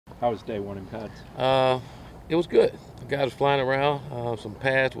How was day one in pads? It was good. The guys was flying around. Some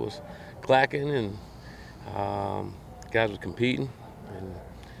pads was clacking, and guys was competing, and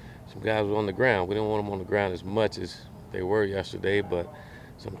some guys was on the ground. We didn't want them on the ground as much as they were yesterday, but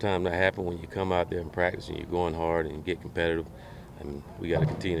sometimes that happens when you come out there and practice and you're going hard and you get competitive. And we got to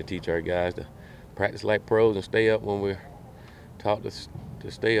continue to teach our guys to practice like pros and stay up when we're taught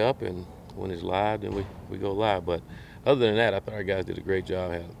to stay up, and when it's live, then we go live. But other than that, I thought our guys did a great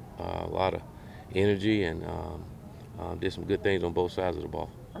job. Had a lot of energy and did some good things on both sides of the ball.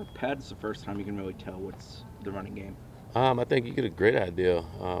 Are pads the first time you can really tell what's the running game? I think you get a great idea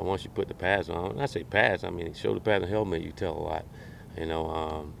once you put the pads on. When I say pads, I mean shoulder pads and helmet. You tell a lot, you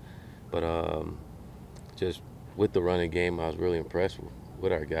know. But just with the running game, I was really impressed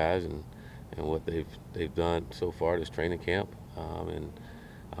with our guys and what they've done so far this training camp, and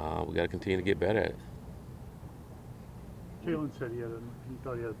we got to continue to get better at it. Kalen said he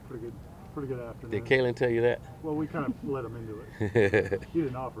thought he had a pretty good afternoon. Did Kalen tell you that? Well, we kind of let him into it. He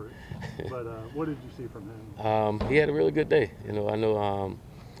didn't offer it, but what did you see from him? He had a really good day. You know, I know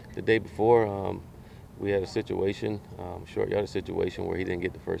the day before we had a situation, short yardage situation, where he didn't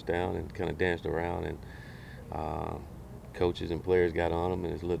get the first down and kind of danced around, and coaches and players got on him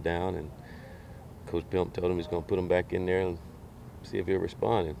and he looked down, and Coach Pimp told him he's going to put him back in there and see if he'll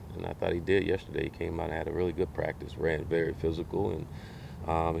respond. And I thought he did yesterday. He came out and had a really good practice, ran very physical, and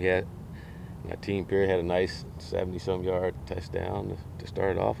he had my team period had a nice 70-some yard touchdown to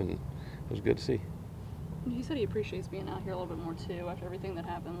start it off, and it was good to see. He said he appreciates being out here a little bit more too after everything that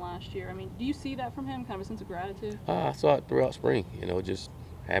happened last year. I mean, do you see that from him, kind of a sense of gratitude? I saw it throughout spring. You know, just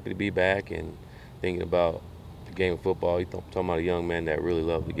happy to be back and thinking about the game of football. He's talking about a young man that really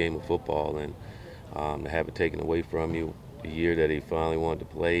loved the game of football, and to have it taken away from you the year that he finally wanted to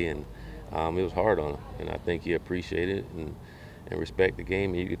play, and it was hard on him. And I think he appreciated it and respect the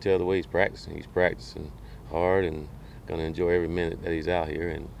game. And you could tell the way he's practicing. He's practicing hard and going to enjoy every minute that he's out here,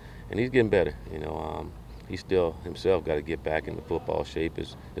 and he's getting better. You know, he still himself got to get back into football shape.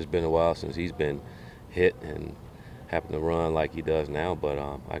 It's been a while since he's been hit and happened to run like he does now, but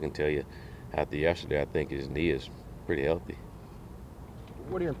I can tell you after yesterday, I think his knee is pretty healthy.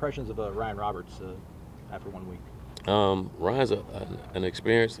 What are your impressions of Ryan Roberts after 1 week? Ryan's an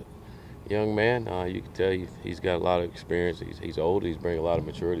experienced young man. You can tell he's got a lot of experience. He's old. He's bringing a lot of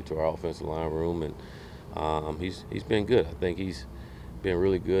maturity to our offensive line room, and he's been good. I think he's been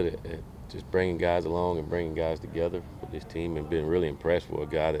really good at just bringing guys along and bringing guys together with this team, and been really impressed with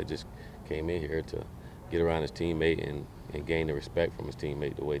a guy that just came in here to get around his teammate and gain the respect from his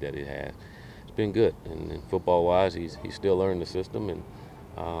teammate the way that he has. It's been good, and football-wise, he's still learning the system and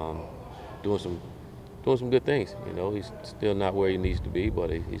doing some good things. You know, he's still not where he needs to be, but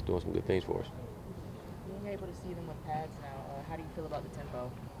he's doing some good things for us. Being able to see them with pads now, how do you feel about the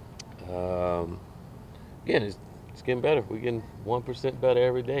tempo? Again, it's getting better. We're getting 1% better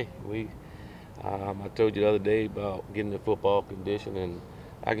every day. I told you the other day about getting the football condition, and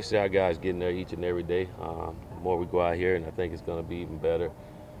I can see our guys getting there each and every day. The more we go out here, and I think it's going to be even better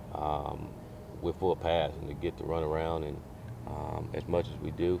with full pads and to get to run around and as much as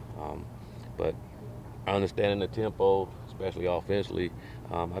we do. But understanding the tempo, especially offensively,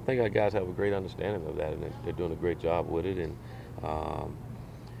 I think our guys have a great understanding of that, and they're doing a great job with it. And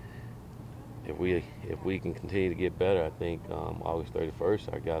if we can continue to get better, I think August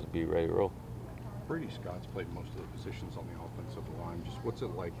 31st, our guys will be ready to roll. Brady Scott's played most of the positions on the offensive line. Just what's it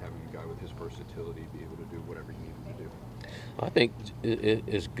like having a guy with his versatility be able to do whatever you need him to do? I think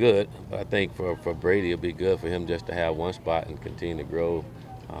it's good. I think for Brady, it'll be good for him just to have one spot and continue to grow.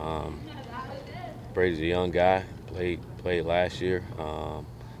 Brady's a young guy, played last year.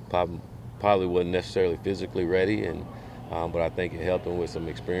 Probably wasn't necessarily physically ready, but I think it helped him with some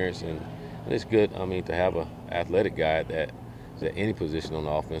experience, and it's good. I mean, to have an athletic guy that is at any position on the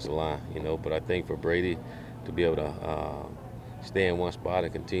offensive line, you know. But I think for Brady to be able to stay in one spot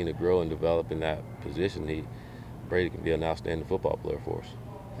and continue to grow and develop in that position, Brady can be an outstanding football player for us.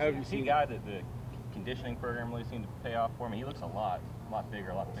 Have you seen a guy that the conditioning program really seemed to pay off for him? He looks a lot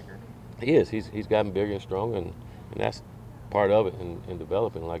bigger, a lot thicker. He is. He's gotten bigger and stronger, and that's part of it in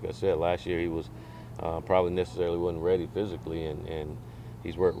developing. Like I said, last year he was probably necessarily wasn't ready physically, and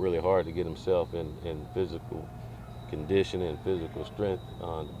he's worked really hard to get himself in physical condition and physical strength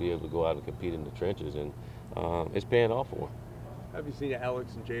to be able to go out and compete in the trenches, and it's paying off for him. Have you seen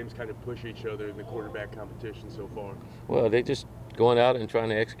Alex and James kind of push each other in the quarterback competition so far? Well, they just going out and trying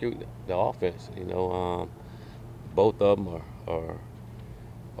to execute the offense. You know, both of them are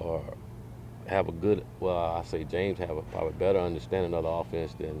have a good. Well, I say James have a probably better understanding of the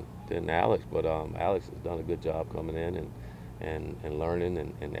offense than Alex, but Alex has done a good job coming in and learning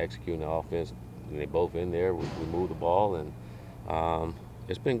and executing the offense. And they both in there. We move the ball, and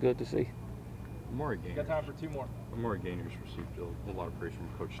it's been good to see. Amari Gainers. Got time for two more. Amari Gainers received a lot of praise from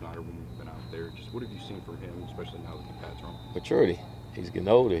Coach Snyder when we've been out there. Just what have you seen from him, especially now that the pads are on? Maturity. He's getting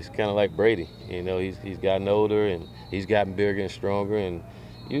older. He's kind of like Brady. You know, he's gotten older and he's gotten bigger and stronger. And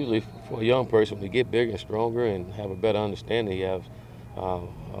usually for a young person, when they get bigger and stronger and have a better understanding, you have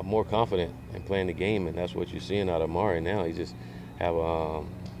more confident in playing the game, and that's what you're seeing out of Amari now. He just have a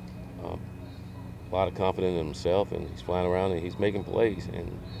lot of confidence in himself, and he's flying around and he's making plays.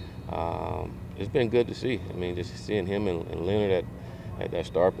 And it's been good to see. I mean, just seeing him and Leonard at that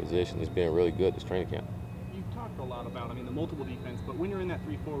star position has been really good this training camp. You've talked a lot about, the multiple defense, but when you're in that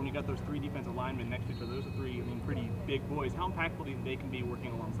 3-4, when you got those three defensive linemen next to each other, those are three, pretty big boys. How impactful do you think they can be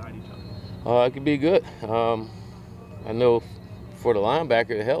working alongside each other? It could be good. I know for the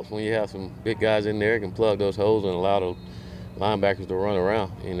linebacker, it helps when you have some big guys in there who can plug those holes and allow those linebackers to run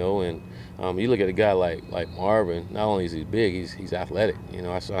around, you know. And you look at a guy like Marvin, not only is he big, he's athletic. You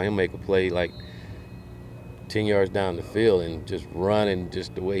know, I saw him make a play like 10 yards down the field and just running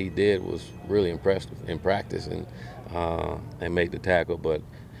just the way he did was really impressive in practice and make the tackle. But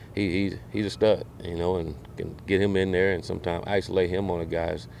he's a stud, you know, and can get him in there and sometimes isolate him on the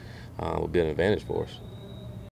guys will be an advantage for us.